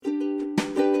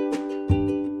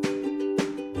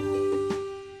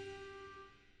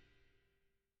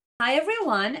Hi,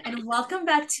 everyone, and welcome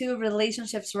back to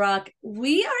Relationships Rock.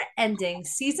 We are ending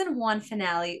season one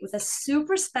finale with a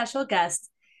super special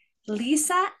guest,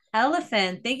 Lisa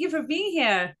Elephant. Thank you for being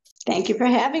here. Thank you for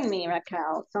having me,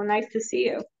 Raquel. So nice to see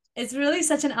you. It's really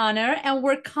such an honor, and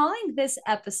we're calling this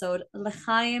episode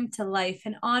Lechayim to Life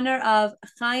in honor of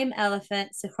Chaim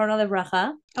Elephant, Zichrono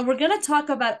Lebracha. And we're going to talk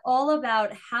about all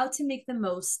about how to make the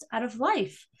most out of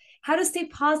life, how to stay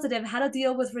positive, how to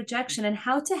deal with rejection, and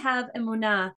how to have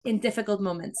emunah in difficult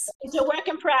moments. It's a work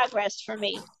in progress for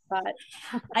me, but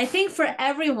I think for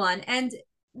everyone. And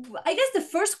I guess the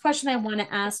first question I want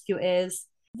to ask you is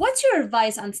what's your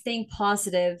advice on staying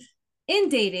positive in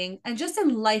dating and just in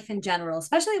life in general,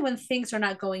 especially when things are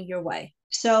not going your way?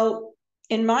 so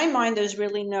in my mind, there's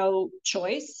really no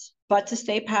choice but to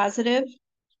stay positive.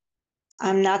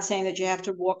 I'm not saying that you have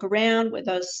to walk around with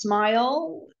a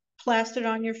smile plastered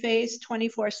on your face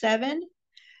 24/7,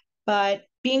 but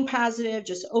being positive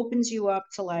just opens you up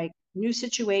to like new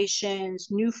situations,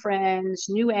 new friends,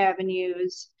 new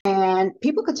avenues. And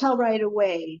people could tell right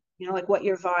away, like what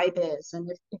your vibe is. And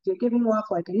if you're giving off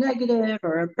like a negative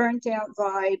or a burnt out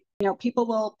vibe, people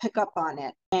will pick up on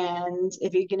it. And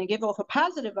if you're going to give off a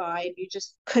positive vibe, you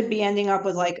just could be ending up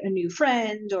with like a new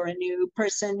friend or a new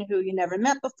person who you never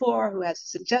met before, who has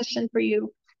a suggestion for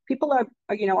you. People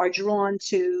are drawn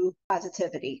to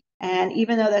positivity. And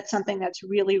even though that's something that's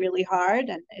really, really hard,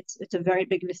 and it's a very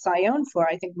big nisayon for,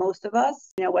 I think, most of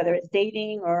us, whether it's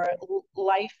dating or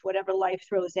life, whatever life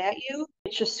throws at you,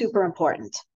 it's just super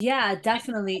important. Yeah,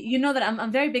 definitely. You know that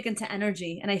I'm very big into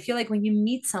energy. And I feel like when you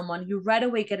meet someone, you right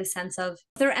away get a sense of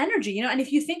their energy, And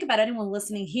if you think about anyone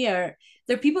listening here,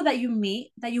 there are people that you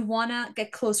meet that you want to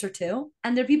get closer to.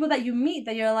 And there are people that you meet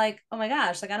that you're like, oh my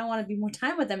gosh, like I don't want to be more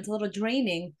time with them. It's a little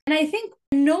draining. And I think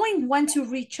knowing when to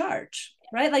recharge,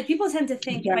 right? Like people tend to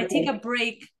think if I take a Exactly.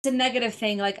 break, it's a negative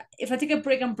thing. Like if I take a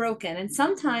break, I'm broken. And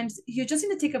sometimes you just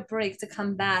need to take a break to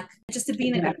come back, just to be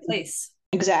in a good Exactly. place.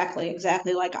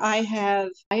 Exactly. Like I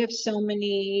have so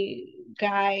many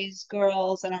guys,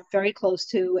 girls that I'm very close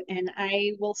to, and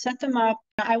I will set them up.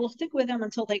 I will stick with them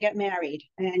until they get married.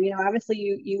 And obviously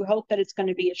you hope that it's going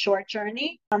to be a short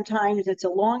journey. Sometimes it's a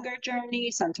longer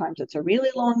journey, sometimes it's a really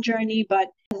long journey, but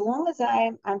as long as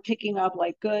I'm picking up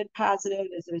like good, positive,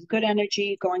 there's good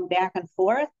energy going back and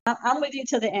forth, I'm with you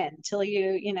to the end, till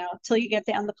you get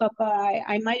down the chuppah.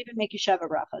 I might even make you sheva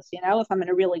brachas, if I'm in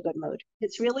a really good mood.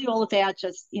 It's really all about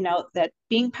just, that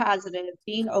being positive,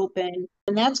 being open.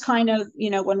 And that's kind of,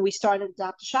 when we started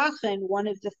Dr. Shachin, one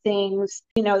of the things,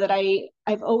 that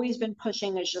I've always been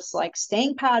pushing is just like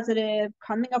staying positive,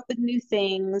 coming up with new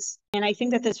things. And I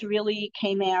think that this really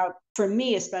came out for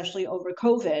me, especially over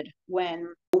COVID, when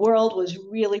the world was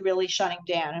really, really shutting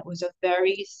down. It was a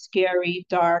very scary,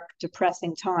 dark,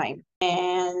 depressing time.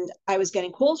 And I was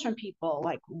getting calls from people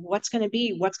like, what's going to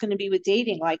be? What's going to be with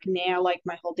dating? Like now, like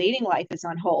my whole dating life is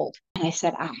on hold. And I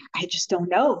said, I just don't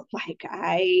know.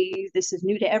 This is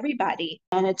new to everybody.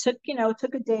 And it took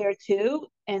a day or two.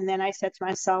 And then I said to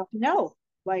myself, no,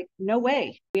 like, no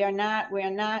way. We are not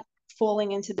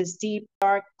falling into this deep,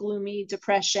 dark, gloomy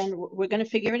depression. We're going to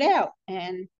figure it out.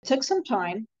 And it took some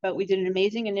time, but we did an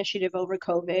amazing initiative over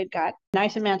COVID, got a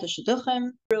nice amount of shidduchim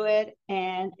through it.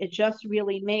 And it just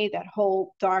really made that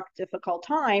whole dark, difficult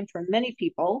time for many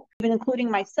people, even including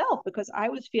myself, because I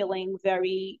was feeling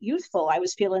very useful. I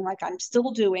was feeling like I'm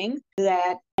still doing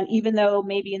that. And even though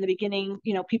maybe in the beginning,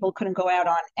 people couldn't go out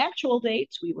on actual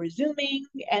dates, we were Zooming.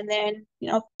 And then,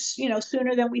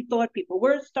 sooner than we thought, people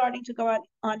were starting to go out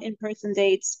on in-person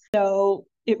dates. So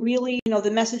it really, the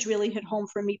message really hit home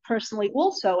for me personally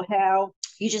also, how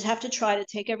you just have to try to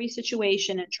take every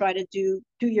situation and try to do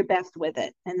your best with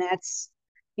it. And that's,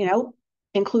 you know,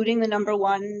 including the number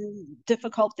one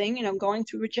difficult thing, going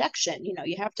through rejection.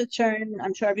 You have to turn,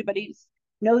 I'm sure everybody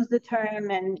knows the term,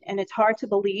 and it's hard to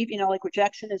believe, like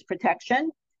rejection is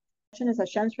protection. Rejection is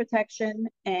Hashem's protection.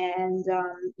 And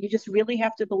you just really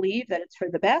have to believe that it's for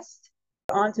the best,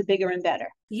 on to bigger and better.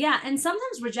 Yeah, and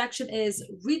sometimes rejection is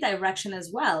redirection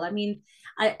as well. I mean,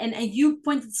 and you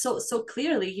pointed so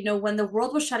clearly, when the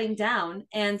world was shutting down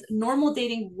and normal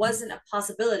dating wasn't a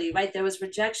possibility, right? There was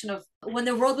rejection of when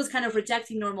the world was kind of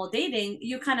rejecting normal dating,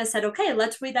 you kind of said, okay,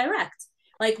 let's redirect.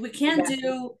 Like we can't Exactly.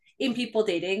 do in people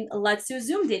dating, let's do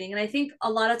Zoom dating. And I think a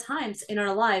lot of times in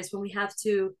our lives when we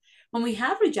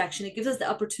have rejection, it gives us the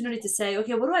opportunity to say,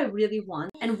 okay, what do I really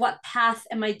want? And what path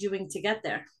am I doing to get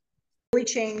there? Really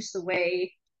changed the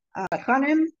way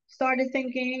Chanim started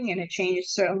thinking, and it changed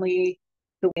certainly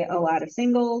the way a lot of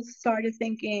singles started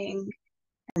thinking.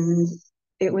 And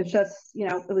it was just,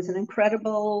 it was an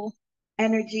incredible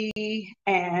energy,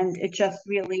 and it just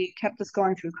really kept us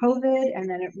going through COVID. And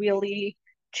then it really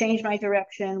change my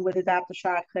direction with Adopt a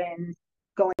Shotgun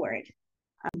going forward.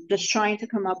 I'm just trying to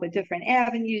come up with different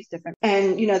avenues,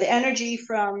 and the energy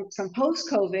from post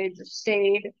COVID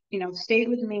stayed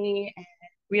with me and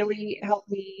really helped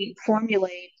me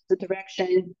formulate the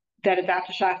direction that Adopt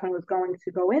a Shotgun was going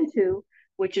to go into,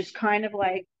 which is kind of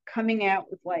like coming out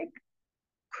with like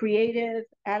creative,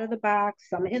 out of the box,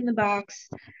 some in the box,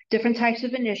 different types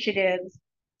of initiatives.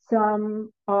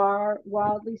 Some are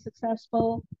wildly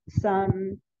successful,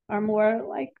 some are more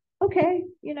like, okay,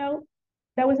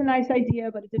 that was a nice idea,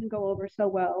 but it didn't go over so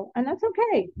well. And that's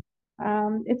okay.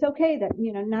 It's okay that,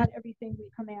 not everything we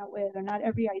come out with or not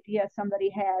every idea somebody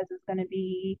has is going to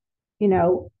be,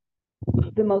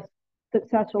 the most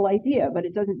successful idea, but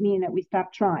it doesn't mean that we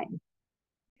stop trying.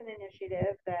 An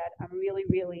initiative that I'm really,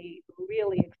 really,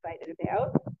 really excited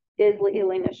about is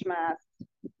Le'ilei Nishmas,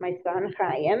 my son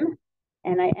Chaim.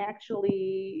 And I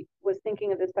actually was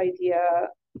thinking of this idea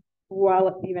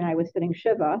while even I was sitting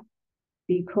Shiva,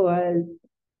 because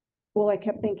all I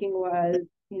kept thinking was,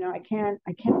 I can't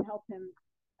help him.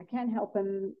 I can't help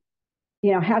him.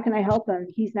 How can I help him?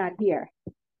 He's not here.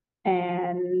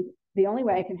 And the only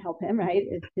way I can help him, right,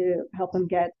 is to help him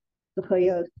get the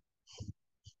chayos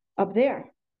up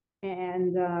there.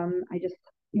 And I just,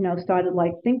 started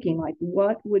like thinking like,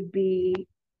 what would be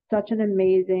such an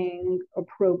amazing,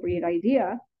 appropriate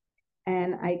idea?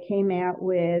 And I came out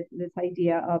with this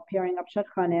idea of pairing up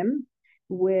shadchanim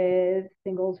with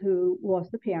singles who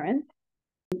lost a parent,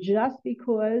 just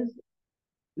because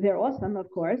they're awesome, of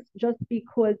course, just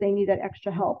because they need that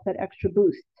extra help, that extra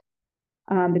boost.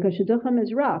 Because shidduchim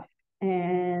is rough.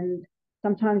 And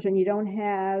sometimes when you don't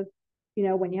have,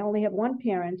 when you only have one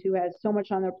parent who has so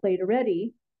much on their plate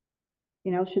already,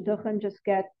 shidduchim just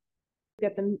get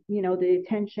them, the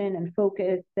attention and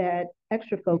focus, that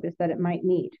extra focus that it might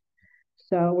need.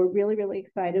 So we're really, really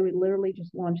excited. We literally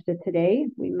just launched it today.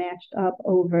 We matched up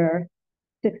over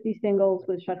 60 singles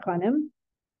with shadchanim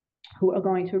who are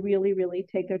going to really, really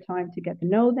take their time to get to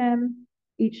know them.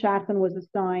 Each shadchan was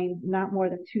assigned not more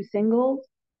than 2 singles,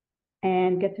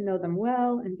 and get to know them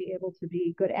well and be able to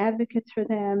be good advocates for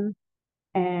them.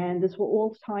 And this will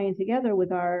all tie in together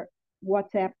with our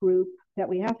WhatsApp group that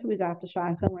we have through Adopt a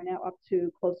Shotgun. We're now up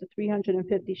to close to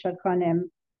 350 shadchanim,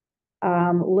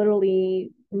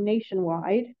 literally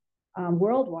nationwide,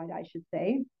 worldwide, I should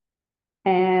say.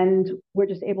 And we're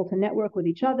just able to network with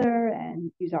each other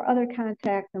and use our other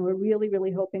contacts. And we're really,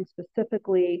 really hoping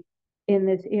specifically in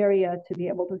this area to be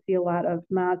able to see a lot of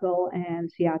mazel and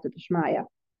siyata d'shmaya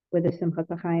with the Simchat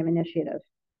Lechayim initiative.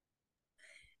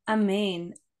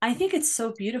 Amen. I think it's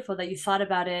so beautiful that you thought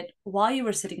about it while you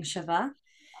were sitting Shiva,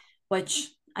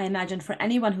 which I imagine for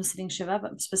anyone who's sitting Shiva,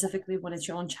 but specifically when it's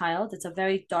your own child, it's a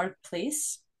very dark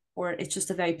place, or it's just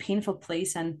a very painful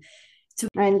place. And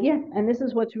this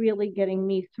is what's really getting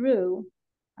me through,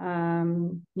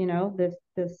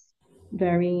 this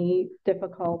very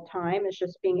difficult time, is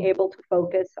just being able to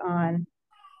focus on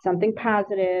something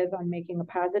positive, on making a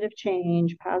positive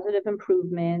change, positive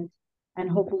improvement, and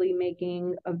hopefully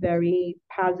making a very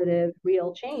positive,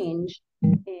 real change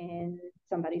in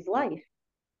somebody's life.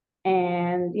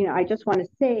 And, I just want to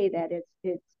say that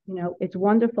it's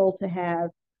wonderful to have,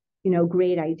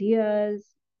 great ideas,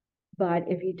 but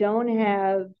if you don't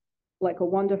have like a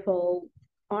wonderful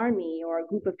army or a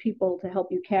group of people to help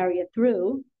you carry it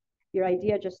through, your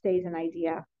idea just stays an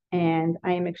idea. And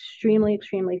I am extremely,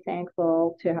 extremely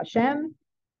thankful to Hashem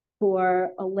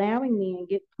for allowing me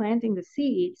and planting the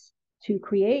seeds to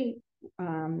create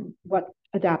what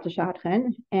Adopt a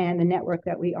Shotgun and the network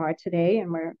that we are today.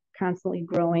 And we're constantly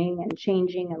growing and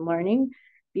changing and learning,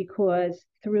 because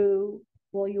through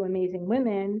all you amazing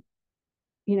women,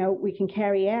 we can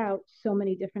carry out so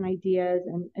many different ideas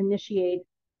and initiate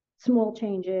small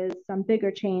changes, some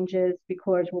bigger changes,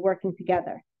 because we're working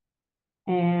together.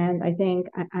 And I think,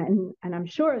 and I'm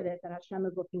sure of this, that Hashem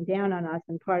is looking down on us.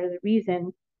 And part of the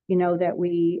reason, that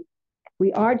we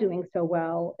are doing so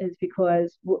well is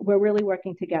because we're really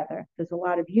working together. There's a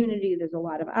lot of unity. There's a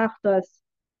lot of achdus.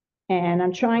 And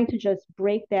I'm trying to just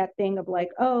break that thing of like,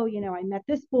 oh, I met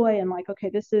this boy and like, okay,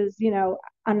 this is,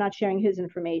 I'm not sharing his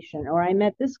information. Or I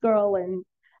met this girl and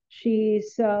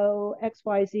she's so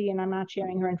XYZ and I'm not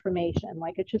sharing her information.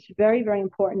 Like, it's just very, very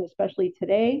important, especially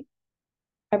today.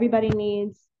 Everybody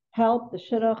needs help. The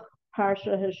Shidduch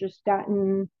Parsha has just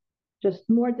gotten just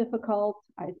more difficult.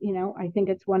 I think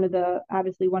it's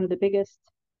obviously one of the biggest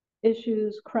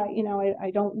issues.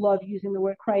 I don't love using the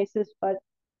word crisis, but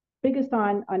biggest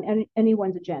on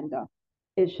anyone's agenda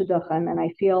is shidduchim. And I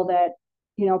feel that,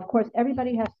 of course,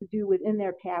 everybody has to do within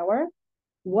their power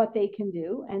what they can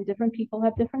do. And different people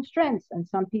have different strengths. And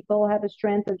some people have a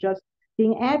strength of just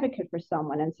being advocate for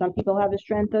someone. And some people have the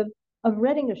strength of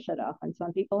reading a shidduch, and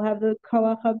some people have the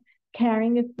koach of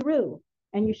carrying it through.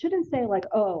 And you shouldn't say like,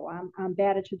 oh, I'm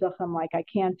bad at shidduchim, like I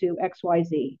can't do X, Y,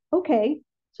 Z. Okay,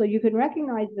 so you can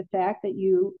recognize the fact that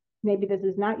you maybe this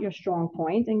is not your strong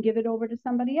point and give it over to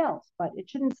somebody else. But it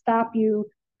shouldn't stop you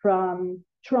from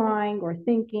trying or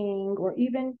thinking, or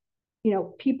even,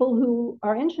 people who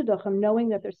are in shidduchim knowing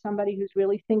that there's somebody who's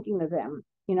really thinking of them.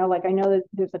 Like I know that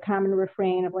there's a common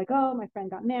refrain of like, oh, my friend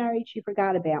got married, she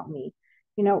forgot about me.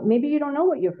 Maybe you don't know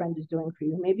what your friend is doing for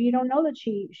you. Maybe you don't know that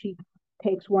she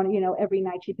takes one, every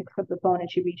night she picks up the phone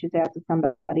and she reaches out to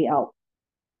somebody else.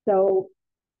 So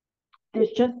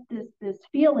there's just this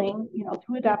feeling,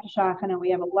 through Adopt a Shachan, and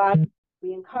we have a lot.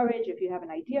 We encourage, if you have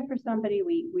an idea for somebody,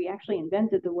 we actually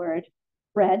invented the word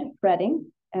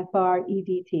fretting,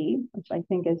 F-R-E-D-T, which I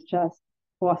think is just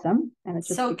awesome, and it's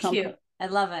just so cute. I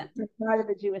love it. It's part of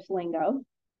the Jewish lingo,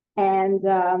 and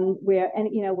we're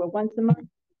once a month.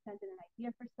 Send in an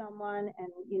idea for someone, and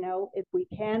if we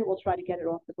can, we'll try to get it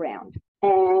off the ground.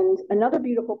 And another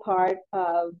beautiful part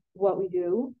of what we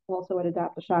do also at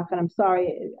Adopt a Shachan, I'm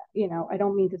sorry, I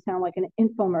don't mean to sound like an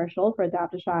infomercial for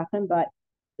Adopt a Shachan, but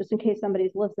just in case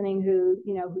somebody's listening who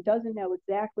doesn't know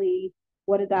exactly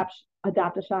what Adopt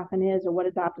a Shachan is or what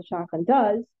Adopt a Shachan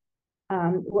does,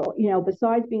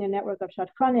 besides being a network of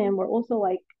shadchanim, we're also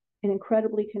like an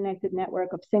incredibly connected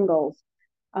network of singles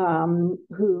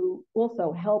who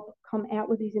also help come out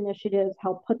with these initiatives,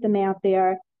 help put them out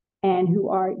there, and who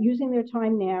are using their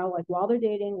time now, like while they're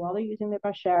dating, while they're using their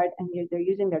bashert, and they're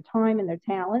using their time and their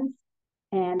talents,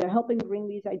 and they're helping bring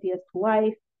these ideas to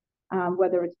life,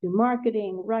 whether it's through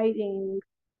marketing, writing,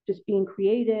 just being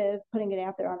creative, putting it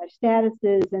out there on their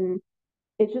statuses. And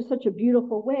it's just such a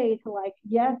beautiful way to like,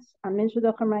 yes, I'm in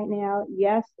shidduchim right now.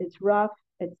 Yes, it's rough,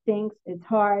 it stinks, it's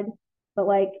hard, but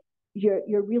like,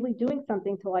 you're really doing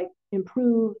something to like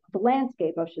improve the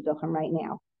landscape of shidduchim right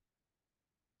now.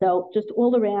 So just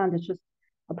all around, it's just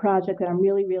a project that I'm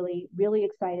really, really, really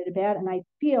excited about. And I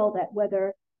feel that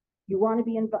whether you want to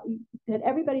be involved, that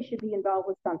everybody should be involved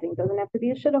with something. It doesn't have to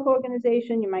be a shidduch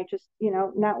organization. You might just,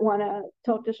 not want to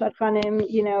talk to shadchanim,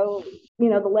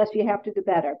 the less you have to, the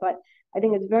better. But I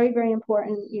think it's very, very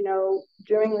important,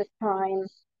 during this time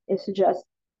is to just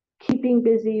keeping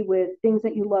busy with things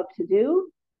that you love to do,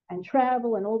 and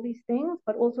travel and all these things,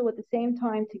 but also at the same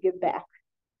time to give back.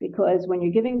 Because when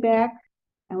you're giving back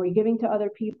and we're giving to other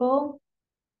people,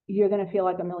 you're going to feel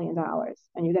like $1 million.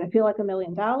 And you're going to feel like $1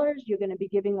 million. You're going to be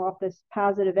giving off this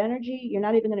positive energy. You're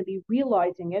not even going to be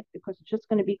realizing it because it's just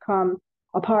going to become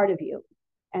a part of you.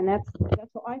 And that's what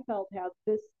I felt, how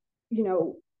this,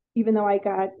 even though it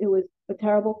was a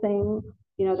terrible thing,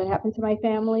 that happened to my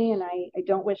family, and I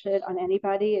don't wish it on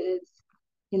anybody. It is,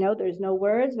 there's no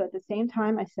words, but at the same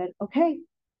time, I said, okay,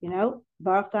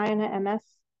 Baruch Dayan MS,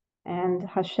 and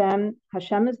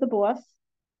Hashem is the boss,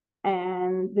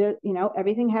 and there,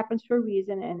 everything happens for a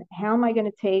reason. And how am I going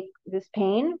to take this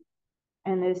pain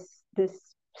and this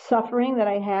suffering that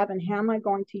I have, and how am I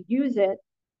going to use it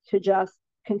to just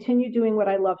continue doing what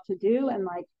I love to do, and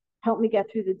like help me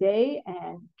get through the day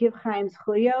and give Chaim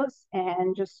Zchuyos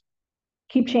and just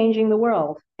keep changing the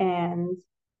world. And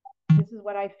this is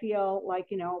what I feel like,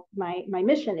 my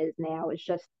mission is now, is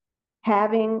just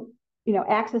having,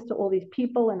 access to all these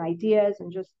people and ideas,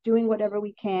 and just doing whatever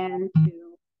we can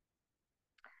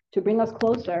to bring us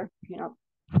closer, to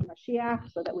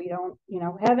Mashiach, so that we don't,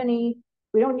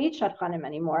 we don't need shadchanim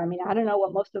anymore. I mean, I don't know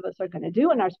what most of us are going to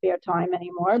do in our spare time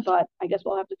anymore, but I guess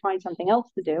we'll have to find something else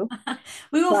to do.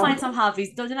 We will find some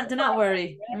hobbies. Do not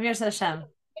worry. Hashem.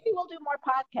 Maybe we'll do more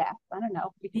podcasts. I don't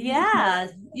know. Yeah,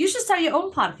 you should start your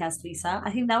own podcast, Lisa.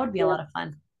 I think that would be a lot of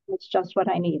fun. It's just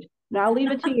what I need. Now I'll leave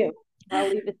it to you.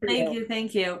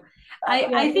 Thank you.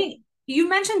 I think you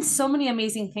mentioned so many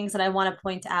amazing things that I want to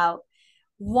point out.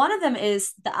 One of them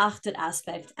is the achdut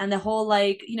aspect, and the whole,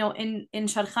 like, in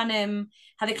shadchanim,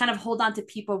 how they kind of hold on to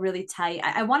people really tight.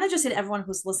 I want to just say to everyone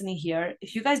who's listening here,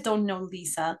 if you guys don't know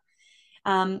Lisa,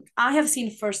 I have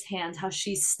seen firsthand how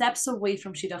she steps away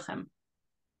from shidduchim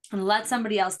and let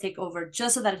somebody else take over,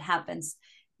 just so that it happens,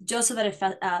 just so that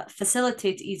it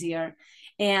facilitates easier.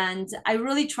 And I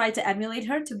really tried to emulate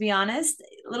her, to be honest.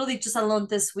 Literally just alone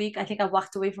this week, I think I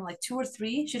walked away from like 2 or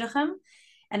 3 shidduchim.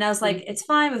 And I was like, it's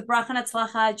fine, with bracha and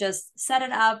tzlacha, just set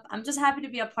it up. I'm just happy to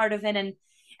be a part of it. And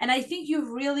I think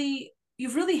you really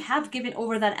have given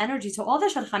over that energy to all the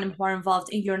shadchanim who are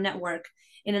involved in your network,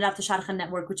 in an Adopt a Shachan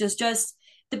network, which is just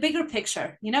the bigger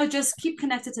picture. Just keep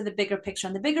connected to the bigger picture.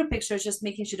 And the bigger picture is just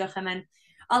making shidduchim. And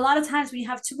a lot of times when you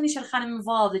have too many shadchanim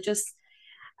involved, it just,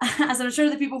 as I'm sure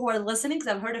the people who are listening,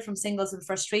 because I've heard it from singles, and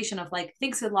frustration of like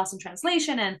things get lost in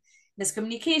translation, and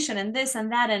miscommunication and this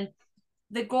and that. And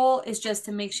the goal is just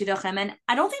to make shidduchim. And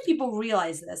I don't think people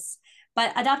realize this,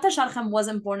 but Adapta Sharchem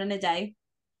wasn't born in a day.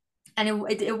 And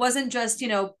it wasn't just,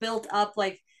 built up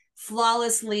like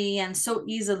flawlessly and so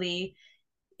easily.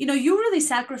 You really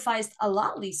sacrificed a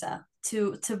lot, Lisa,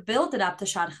 to build it up to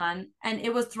Shadchan, and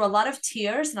it was through a lot of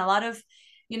tears and a lot of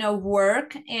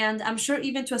work, and I'm sure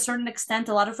even to a certain extent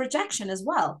a lot of rejection as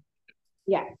well.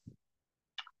 Yeah,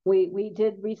 we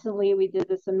did recently. We did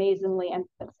this amazingly and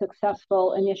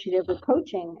successful initiative with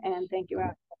coaching, and thank you,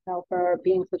 Rafael, for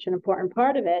being such an important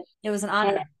part of it. It was an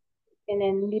honor. And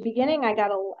in the beginning, I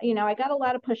got a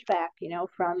lot of pushback,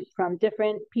 from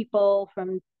different people,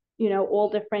 from all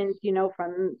different,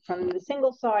 from the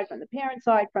single side, from the parent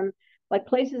side, from like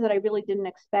places that I really didn't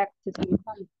expect to see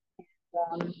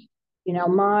from.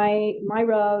 My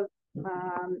Rav,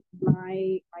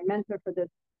 my mentor for this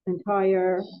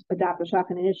entire Adopt a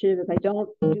Shotgun initiative is I don't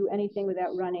do anything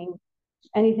without running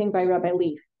anything by Rabbi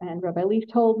Leaf. And Rabbi Leaf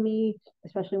told me,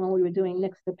 especially when we were doing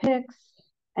Nix the Picks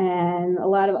and a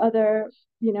lot of other,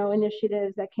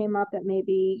 initiatives that came up that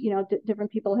maybe,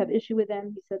 different people have issue with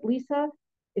them. He said, Lisa,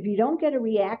 if you don't get a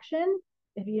reaction,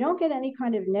 if you don't get any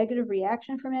kind of negative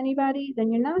reaction from anybody,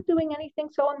 then you're not doing anything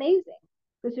so amazing.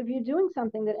 Because if you're doing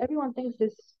something that everyone thinks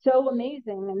is so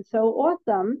amazing and so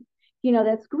awesome,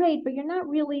 that's great, but you're not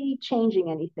really changing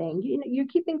anything. You're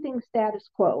keeping things status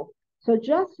quo. So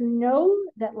just know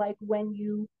that like when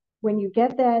you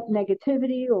get that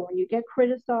negativity or when you get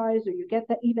criticized or you get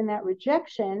even that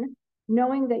rejection,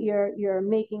 knowing that you're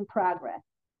making progress,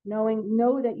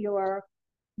 know that your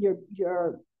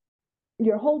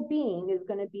whole being is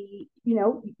going to be,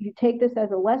 you take this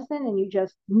as a lesson and you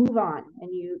just move on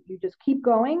and you just keep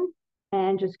going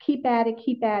and just keep at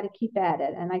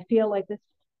it. And I feel like this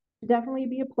should definitely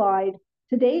be applied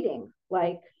to dating.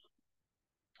 Like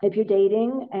if you're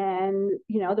dating and,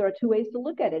 there are two ways to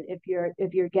look at it.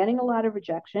 If you're getting a lot of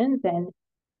rejection, then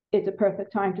it's a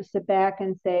perfect time to sit back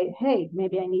and say, hey,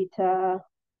 maybe I need to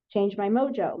change my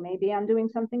mojo. Maybe I'm doing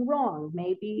something wrong.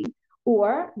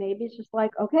 Or maybe it's just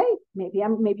like, okay, maybe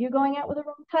you're going out with the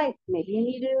wrong type. Maybe you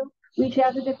need to reach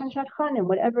out to different shadchanim,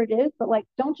 whatever it is. But like,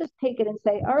 don't just take it and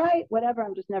say, all right, whatever,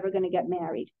 I'm just never going to get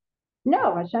married.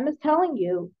 No, Hashem is telling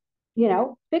you,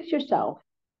 fix yourself,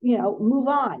 move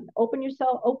on, open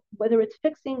yourself, whether it's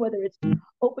fixing, whether it's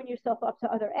open yourself up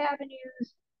to other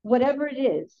avenues, whatever it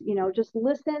is, just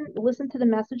listen to the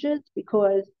messages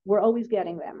because we're always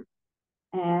getting them.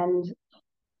 And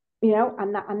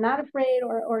I'm not afraid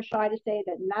or shy to say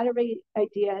that not every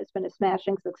idea has been a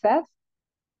smashing success.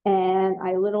 And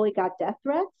I literally got death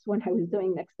threats when I was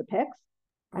doing Nix the Picks.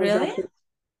 Really?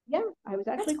 I was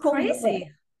actually That's called crazy.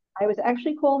 Hitler. I was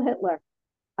actually called Hitler.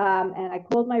 And I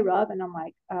called my Rav and I'm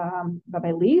like,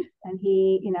 Rabbi Leaf. And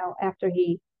he, after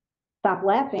he stopped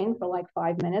laughing for like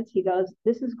 5 minutes, he goes,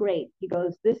 this is great. He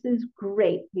goes, this is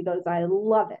great. He goes, I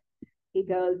love it. He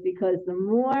goes, because the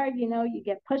more, you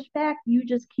get pushback, you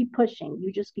just keep pushing.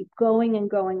 You just keep going and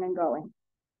going and going.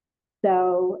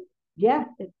 So yeah,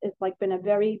 it's like been a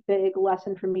very big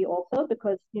lesson for me also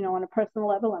because, on a personal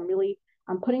level,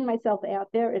 I'm putting myself out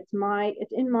there. It's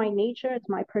in my nature. It's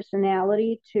my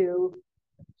personality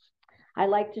I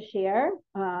like to share.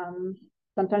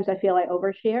 Sometimes I feel I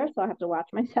overshare, so I have to watch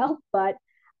myself, but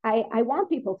I want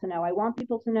people to know. I want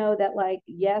people to know that, like,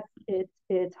 yes,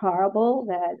 it's horrible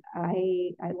that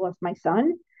I lost my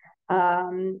son,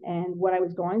 and what I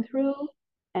was going through.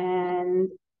 And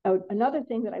another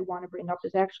thing that I want to bring up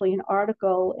is actually an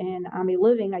article in Ami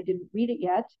Living. I didn't read it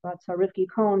yet, but Rivki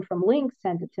Cohen from Link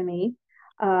sent it to me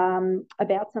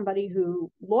about somebody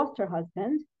who lost her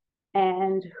husband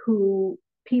and who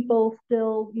people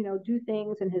still, do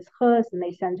things in his chus and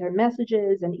they send her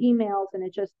messages and emails. And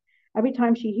it just, every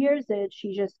time she hears it,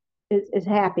 she just is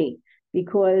happy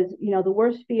because, the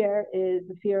worst fear is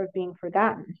the fear of being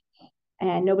forgotten.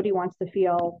 And nobody wants to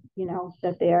feel,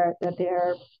 that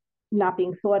they're not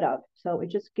being thought of. So it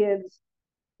just gives,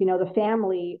 the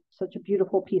family such a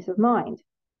beautiful peace of mind.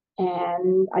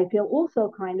 And I feel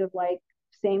also kind of like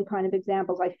same kind of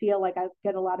examples. I feel like I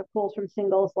get a lot of calls from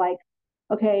singles like,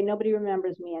 okay, nobody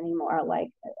remembers me anymore. Like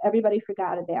everybody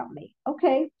forgot about me.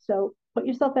 Okay, so put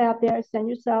yourself out there,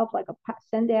 send out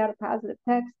a positive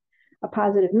text, a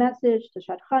positive message to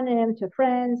shadchanim, to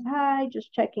friends. Hi,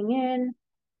 just checking in.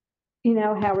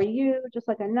 How are you? Just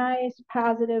like a nice,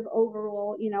 positive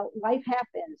overall, life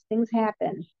happens, things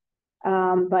happen.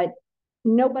 But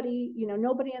nobody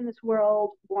in this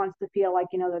world wants to feel like,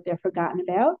 that they're forgotten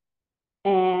about.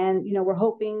 And, we're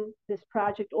hoping this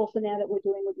project also now that we're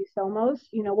doing with Usomos,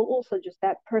 will also just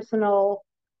that personal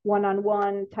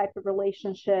one-on-one type of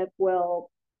relationship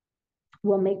will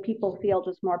will make people feel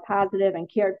just more positive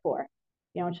and cared for.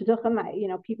 In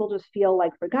shidduchim, people just feel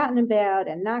like forgotten about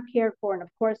and not cared for. And of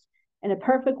course, in a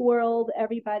perfect world,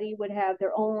 everybody would have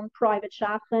their own private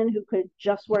shadchan who could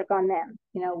just work on them.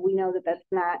 We know that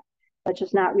that's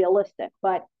just not realistic.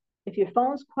 But if your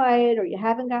phone's quiet or you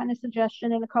haven't gotten a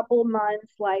suggestion in a couple of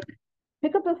months, like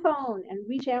pick up the phone and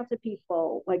reach out to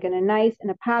people like in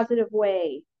a positive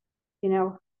way,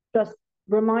 just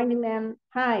reminding them,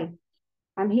 hi,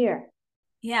 I'm here.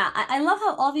 Yeah, I love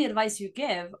how all the advice you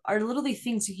give are literally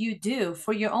things you do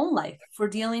for your own life, for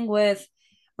dealing with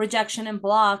rejection and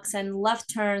blocks and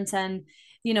left turns and,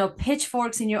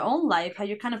 pitchforks in your own life, how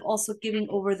you're kind of also giving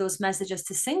over those messages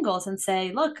to singles and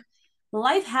say, look,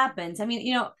 life happens. I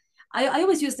mean, I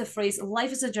always use the phrase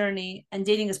life is a journey and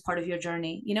dating is part of your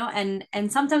journey,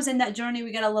 and sometimes in that journey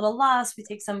we get a little lost, we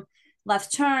take some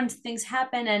left turns, things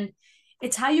happen, and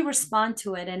it's how you respond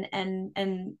to it.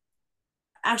 And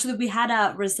actually, we had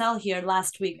a Rizal here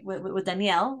last week with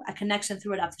Danielle, a connection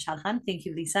through Adapt Shadchan. Thank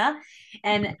you, Lisa.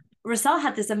 And Rizal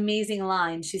had this amazing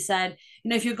line. She said,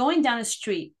 if you're going down a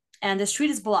street and the street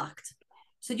is blocked,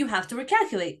 so you have to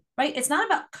recalculate, right? It's not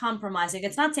about compromising.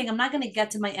 It's not saying I'm not going to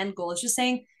get to my end goal. It's just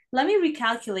saying, let me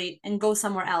recalculate and go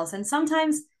somewhere else. And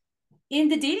sometimes in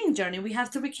the dating journey, we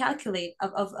have to recalculate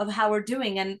of how we're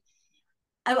doing. And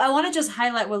I want to just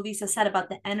highlight what Lisa said about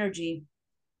the energy.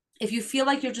 If you feel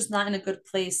like you're just not in a good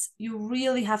place, you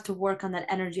really have to work on that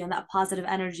energy, on that positive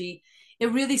energy.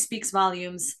 It really speaks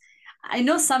volumes. I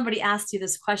know somebody asked you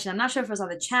this question. I'm not sure if it was on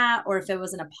the chat or if it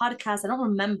was in a podcast. I don't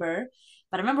remember,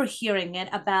 but I remember hearing it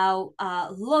about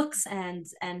looks and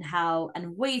how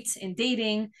and weight in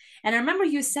dating. And I remember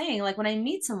you saying, like, when I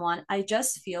meet someone, I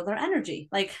just feel their energy.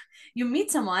 Like you meet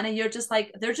someone and you're just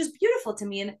like, they're just beautiful to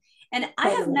me. And I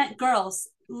have met girls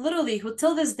literally who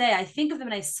till this day I think of them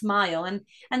and I smile,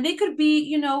 and they could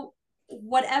be,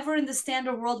 whatever in the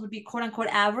standard world would be quote unquote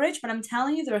average, but I'm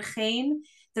telling you, their chayim,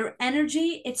 their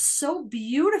energy, it's so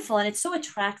beautiful and it's so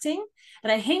attracting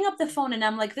that I hang up the phone and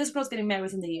I'm like, this girl's getting married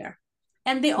within the year.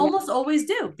 And they almost always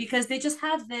do, because they just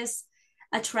have this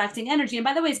attracting energy. And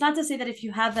by the way, it's not to say that if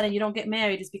you have that and you don't get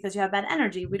married, it's because you have bad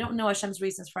energy. We don't know Hashem's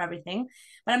reasons for everything.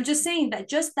 But I'm just saying that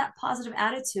just that positive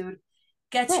attitude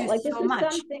gets Right, you like so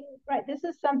much. this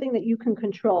is something that you can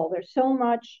control. There's so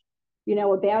much,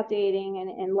 about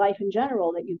dating and life in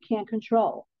general that you can't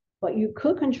control. But you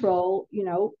could control,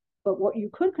 but what you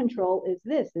could control is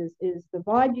is the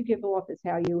vibe you give off, is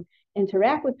how you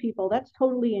interact with people. That's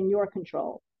totally in your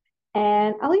control.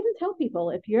 And I'll even tell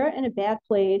people, if you're in a bad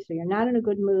place or you're not in a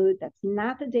good mood, that's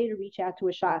not the day to reach out to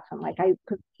a shadchan. Like I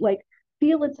could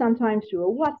feel it sometimes through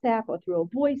a WhatsApp or through a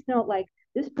voice note, like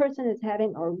this person is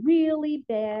having a really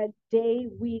bad day,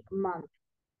 week, month.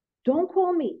 Don't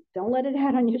call me. Don't let it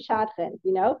out on your shadchan,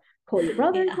 Call your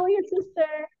brother, Yeah. call your sister.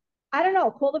 I don't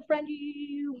know. Call the friend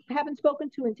you haven't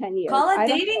spoken to in 10 years. Call a I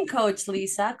don't dating know. coach,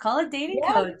 Lisa. Call a dating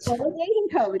Yeah, coach. call a dating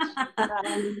coach.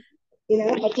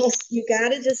 I just you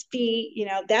gotta just be,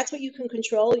 that's what you can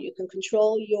control. You can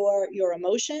control your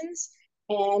emotions,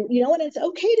 and and it's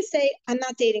okay to say, I'm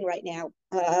not dating right now.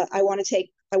 I want to,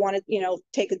 take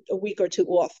a week or two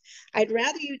off. I'd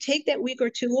rather you take that week or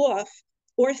two off,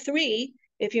 or three,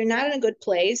 if you're not in a good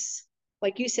place,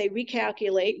 like you say,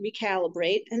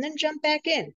 recalibrate, and then jump back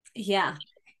in. Yeah.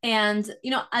 And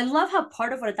I love how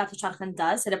part of what Adaptive Shadchan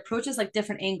does, it approaches like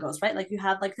different angles, right? Like you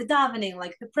have like the davening,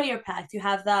 like the prayer pact, you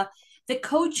have the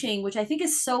coaching, which I think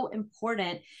is so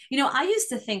important. I used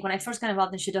to think when I first got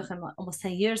involved in shidduchim almost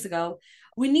 10 years ago,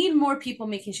 we need more people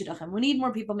making shidduchim. We need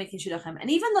more people making shidduchim.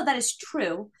 And even though that is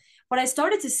true, what I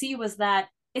started to see was that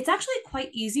it's actually quite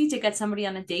easy to get somebody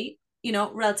on a date,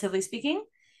 relatively speaking.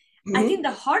 I think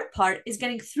Mm-hmm. the hard part is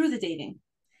getting through the dating,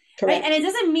 right? And Correct. it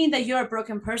doesn't mean that you're a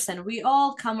broken person. We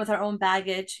all come with our own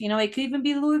baggage. It could even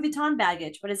be Louis Vuitton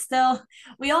baggage, but it's still,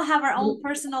 we all have our own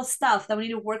personal stuff that we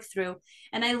need to work through.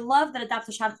 And I love that Adapt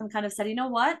Shadchan kind of said, you know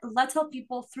what? Let's help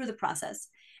people through the process.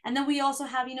 And then we also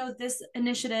have, this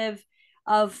initiative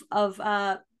of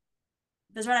Bezrat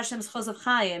Hashem's Chos of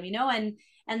Chaim,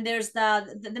 and there's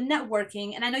the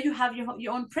networking. And I know you have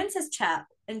your own princess chat,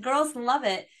 and girls love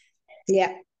it.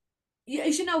 Yeah.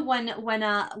 You should know when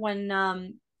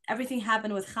everything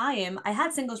happened with Chaim, I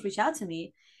had singles reach out to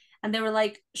me, and they were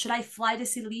like, "Should I fly to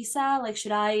see Lisa? Like,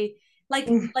 should I like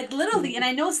literally?" And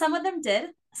I know some of them did.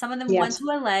 Some of them went Yes. to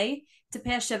LA to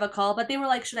pay a shiva call, but they were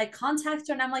like, "Should I contact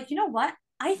her?" And I'm like, you know what?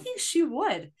 I think she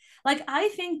would. Like, I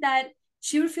think that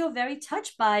she would feel very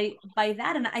touched by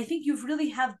that, and I think you really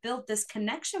have built this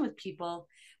connection with people,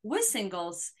 with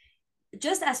singles,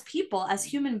 just as people, as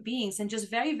human beings, and just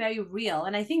very, very real.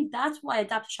 And I think that's why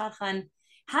Adapt Shadchan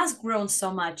has grown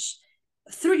so much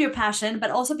through your passion,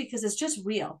 but also because it's just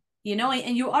real,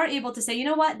 and you are able to say, you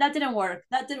know what, that didn't work.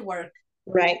 That didn't work.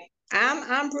 Right.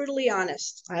 I'm brutally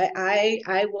honest.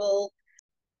 I will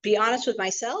be honest with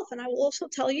myself, and I will also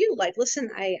tell you, like, listen,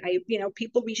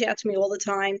 people reach out to me all the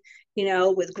time,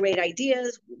 with great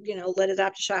ideas, let it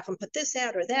up to shop and put this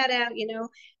out or that out,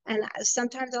 and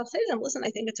sometimes I'll say to them, listen, I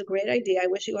think it's a great idea. I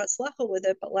wish you had slacha with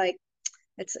it, but like,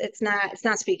 it's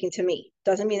not speaking to me.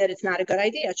 Doesn't mean that it's not a good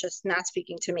idea. It's just not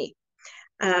speaking to me.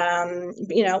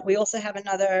 We also have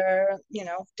another,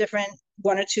 different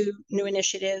one or two new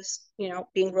initiatives,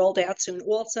 being rolled out soon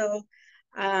also.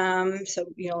 So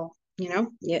yeah,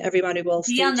 everybody will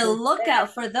Be stay on the tuned for that.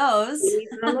 lookout for those. Be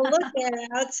on the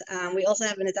lookout. We also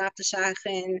have an Adopt a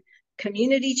Shachin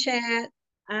community chat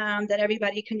that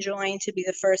everybody can join to be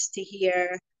the first to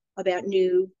hear about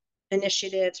new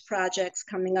initiatives, projects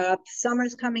coming up.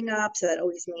 Summer's coming up, so that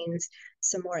always means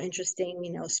some more interesting,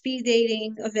 speed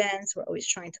dating events. We're always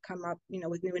trying to come up,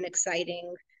 with new and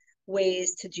exciting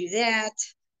ways to do that.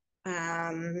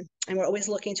 And we're always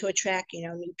looking to attract,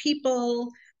 new people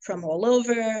from all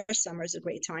over. Summer's a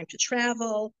great time to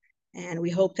travel. And we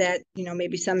hope that,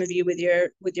 maybe some of you with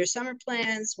your summer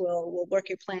plans will work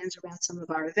your plans around some of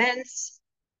our events.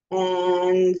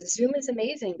 And Zoom is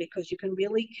amazing because you can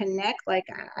really connect. Like,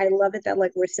 I love it that,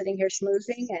 like, we're sitting here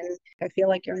schmoozing and I feel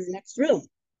like you're in the next room.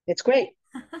 It's great.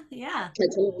 Yeah.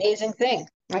 It's an amazing thing.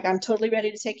 Like, I'm totally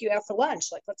ready to take you out for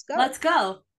lunch. Like, let's go. Let's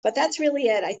go. But that's really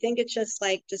it. I think it's just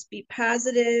like, just be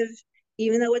positive,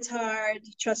 even though it's hard.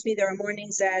 Trust me, there are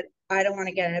mornings that I don't want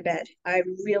to get out of bed. I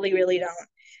really, really don't.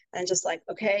 And just like,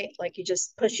 okay, like, you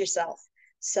just push yourself.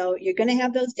 So you're going to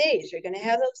have those days. You're going to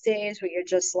have those days where you're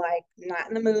just like not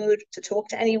in the mood to talk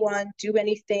to anyone, do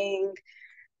anything,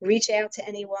 reach out to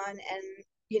anyone. And,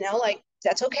 like,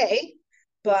 that's okay.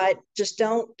 But just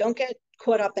don't get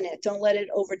caught up in it. Don't let it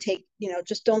overtake,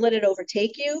 just don't let it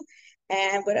overtake you.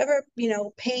 And whatever,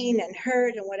 pain and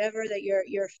hurt and whatever that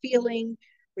you're feeling,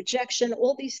 rejection,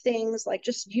 all these things, like,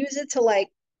 just use it to, like,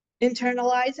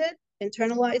 internalize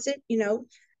it,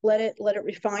 let it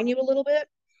refine you a little bit.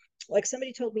 Like,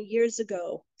 somebody told me years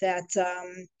ago that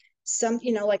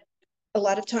like, a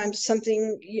lot of times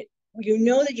something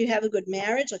that you have a good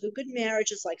marriage. Like, a good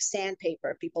marriage is like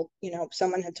sandpaper. People,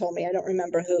 someone had told me, I don't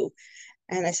remember who,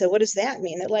 and I said, what does that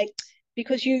mean? They're like,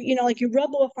 because like, you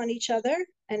rub off on each other,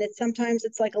 and sometimes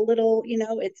it's like a little,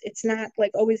 it's not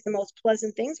like always the most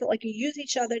pleasant things, but like, you use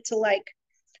each other to, like,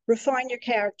 refine your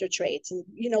character traits and,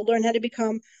 learn how to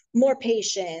become more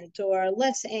patient or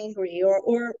less angry or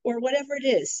whatever it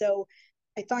is. So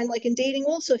I find, like, in dating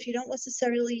also, if you don't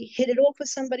necessarily hit it off with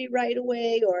somebody right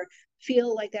away or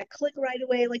feel like that click right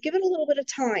away, like, give it a little bit of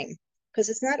time, because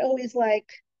it's not always like,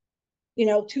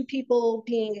 two people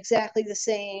being exactly the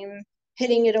same,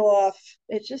 hitting it off.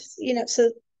 It's just,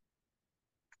 so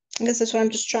I guess that's what I'm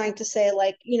just trying to say.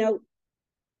 Like,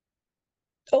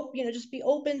 just be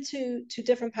open to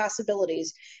different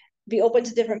possibilities, be open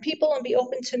to different people, and be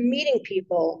open to meeting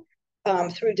people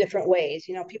through different ways.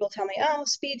 People tell me, oh,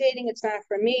 speed dating, it's not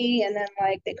for me. And then,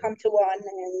 like, they come to one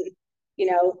and,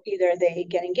 either they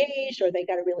get engaged or they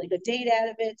got a really good date out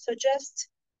of it. So just,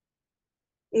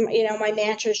 my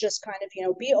mantra is just kind of,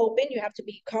 be open. You have to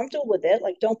be comfortable with it.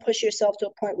 Like, don't push yourself to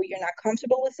a point where you're not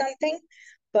comfortable with something.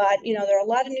 But, there are a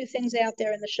lot of new things out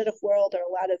there in the shidduch world. There are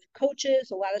a lot of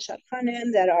coaches, a lot of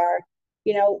shadchanim that are,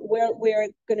 we're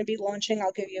going to be launching.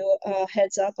 I'll give you a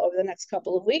heads up over the next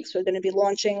couple of weeks. We're going to be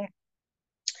launching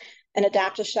an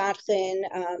adaptive shadchan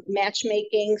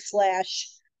matchmaking /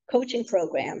 coaching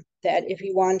program that, if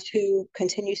you want to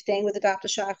continue staying with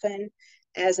adaptive shadchan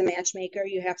as a matchmaker,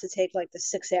 you have to take, like, the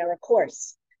 6-hour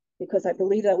course, because I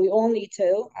believe that we all need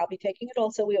to. I'll be taking it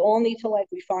also. We all need to, like,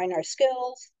 refine our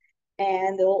skills.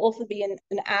 And there will also be an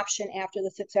option after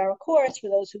the 6-hour course for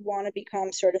those who want to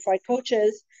become certified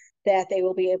coaches, that they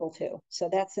will be able to. So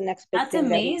that's the next big That's thing that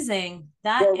amazing. we're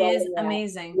That is rolling out.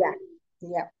 amazing. Yeah.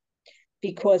 Yeah.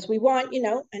 Because we want,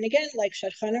 and again, like,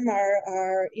 shadchanim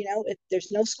are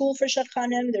there's no school for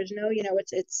shadchanim. There's no,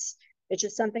 it's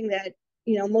just something that,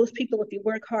 most people, if you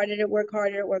work hard at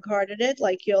it,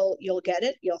 like, you'll get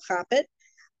it, you'll hop it.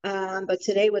 But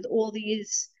today, with all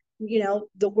these,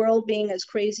 the world being as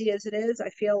crazy as it is, I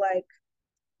feel like,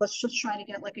 let's just try to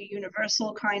get, like, a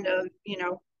universal kind of,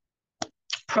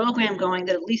 program going,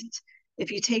 that at least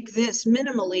if you take this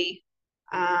minimally,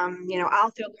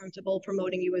 I'll feel comfortable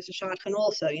promoting you as a shadchan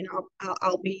also.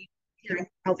 I'll be,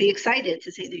 I'll be excited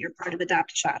to say that you're part of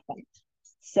Adopt a Shadchan.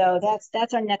 So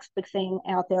that's our next big thing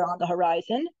out there on the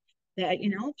horizon, that,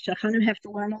 shadchanim have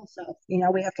to learn also.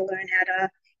 We have to learn how to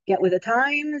get with the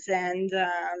times and,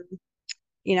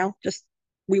 just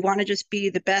We want to just be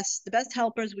the best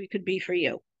helpers we could be for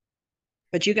you.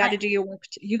 But you got I to do your work.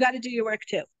 You got to do your work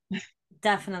too.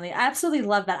 definitely, I absolutely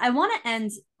love that. I want to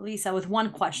end, Lisa, with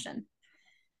one question.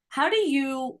 How do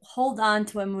you hold on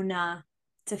to emunah,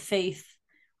 to faith,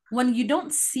 when you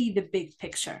don't see the big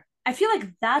picture? I feel like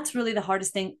that's really the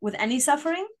hardest thing with any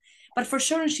suffering, but for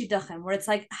sure in shidduchim, where it's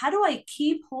like, how do I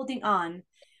keep holding on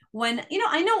when,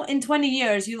 I know in 20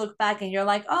 years you look back and you're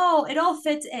like, oh, it all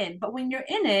fits in. But when you're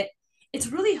in it, it's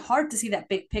really hard to see that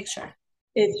big picture.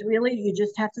 It's really, you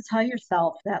just have to tell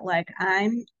yourself that like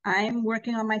I'm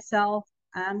working on myself.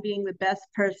 I'm being the best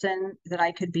person that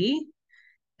I could be.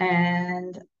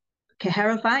 And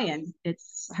Keherafayan,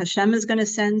 it's Hashem is going to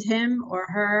send him or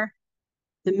her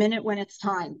the minute when it's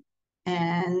time.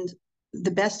 And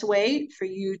the best way for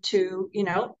you to,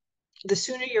 the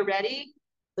sooner you're ready,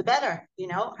 the better.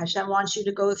 Hashem wants you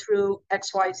to go through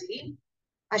XYZ.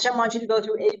 Hashem wants you to go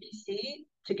through ABC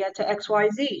to get to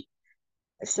XYZ.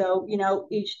 So,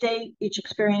 each day, each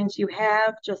experience you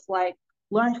have, just like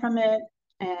learn from it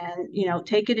and,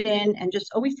 take it in and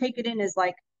just always take it in as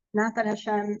like, not that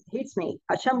Hashem hates me.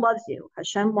 Hashem loves you.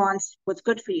 Hashem wants what's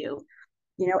good for you.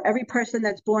 Every person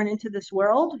that's born into this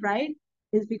world, right,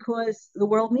 is because the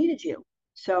world needed you.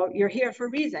 So you're here for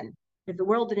a reason. If the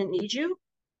world didn't need you,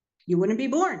 you wouldn't be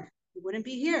born. You wouldn't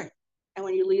be here. And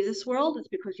when you leave this world, it's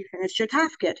because you finished your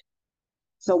tafkid.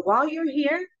 So while you're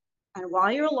here and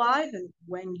while you're alive, and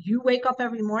when you wake up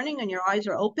every morning and your eyes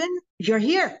are open, you're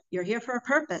here. You're here for a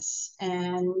purpose.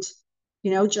 And,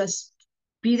 just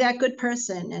be that good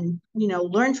person and,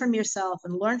 learn from yourself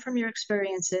and learn from your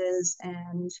experiences.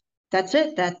 And that's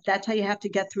it. That's how you have to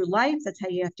get through life. That's how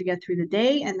you have to get through the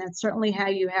day. And that's certainly how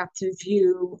you have to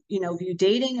view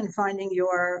dating and finding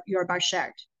your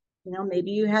bashert. Maybe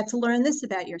you had to learn this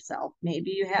about yourself. Maybe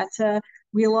you had to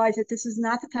realize that this is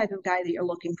not the type of guy that you're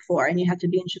looking for, and you have to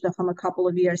be in shidduchim a couple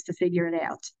of years to figure it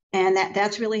out. And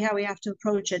that's really how we have to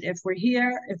approach it. If we're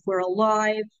here, if we're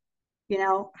alive,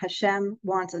 Hashem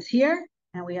wants us here,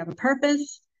 and we have a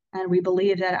purpose, and we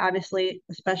believe that obviously,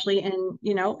 especially in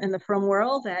the frum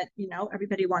world, that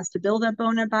everybody wants to build up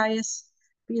bona bias,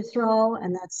 Yisrael,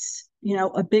 and that's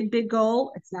a big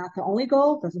goal. It's not the only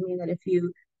goal. Doesn't mean that if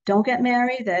you don't get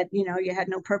married that you had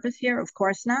no purpose here. Of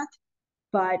course not.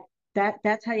 But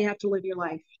that's how you have to live your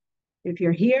life. If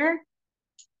you're here,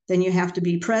 then you have to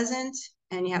be present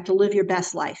and you have to live your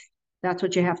best life. That's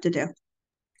what you have to do.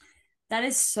 That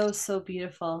is so, so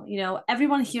beautiful.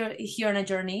 Everyone here on a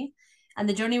journey, and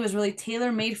the journey was really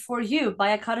tailor made for you by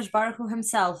a Kadosh Baruch Hu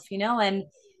himself, and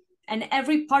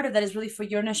every part of that is really for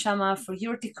your neshama, for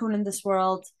your tikkun in this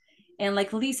world. And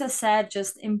like Lisa said,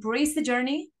 just embrace the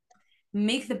journey,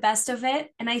 make the best of it.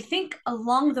 And I think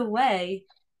along the way,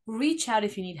 reach out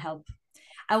if you need help.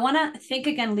 I want to thank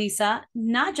again, Lisa,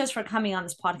 not just for coming on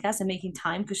this podcast and making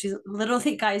time, because she's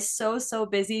literally, guys, so, so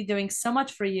busy doing so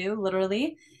much for you,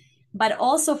 literally, but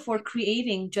also for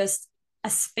creating just a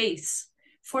space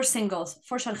for singles,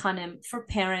 for shadchanim, for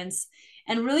parents,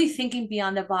 and really thinking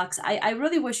beyond the box. I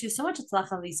really wish you so much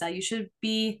atzlacha, Lisa. You should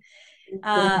be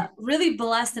really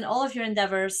blessed in all of your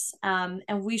endeavors. And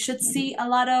we should see a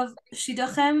lot of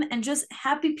shidduchim and just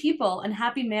happy people and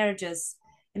happy marriages.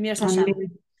 Emir Hashem.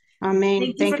 Amen. Amen.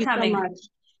 Thank you Thank for you so coming. much.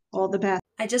 All the best.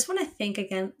 I just want to thank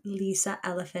again Lisa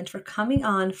Elefant for coming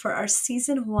on for our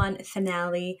season 1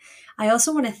 finale. I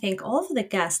also want to thank all of the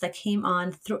guests that came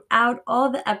on throughout all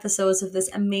the episodes of this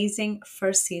amazing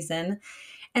first season.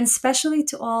 And especially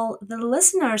to all the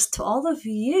listeners, to all of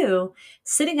you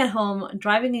sitting at home,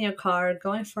 driving in your car,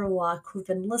 going for a walk, who've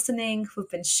been listening, who've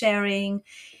been sharing,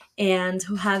 and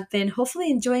who have been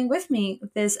hopefully enjoying with me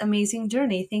this amazing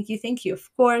journey. Thank you, thank you.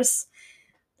 Of course,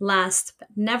 last but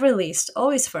never least,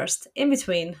 always first, in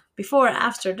between, before,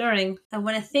 after, during, I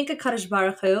want to thank Kadosh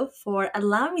Baruch Hu for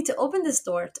allowing me to open this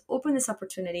door, to open this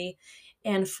opportunity,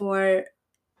 and for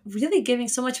really giving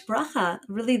so much bracha.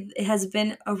 Really, it has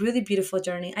been a really beautiful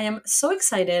journey. I am so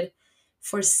excited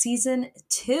for season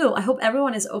 2. I hope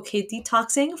everyone is okay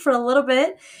detoxing for a little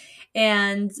bit.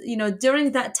 And,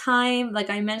 during that time, like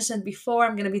I mentioned before,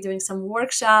 I'm going to be doing some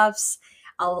workshops.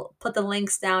 I'll put the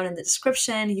links down in the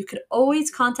description. You could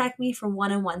always contact me for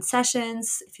one-on-one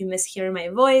sessions. If you miss hearing my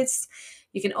voice,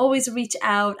 you can always reach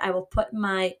out. I will put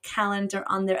my calendar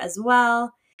on there as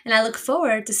well. And I look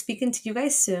forward to speaking to you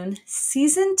guys soon.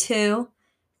 Season 2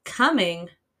 coming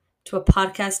to a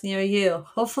podcast near you,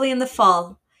 hopefully in the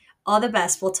fall. All the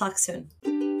best. We'll talk soon.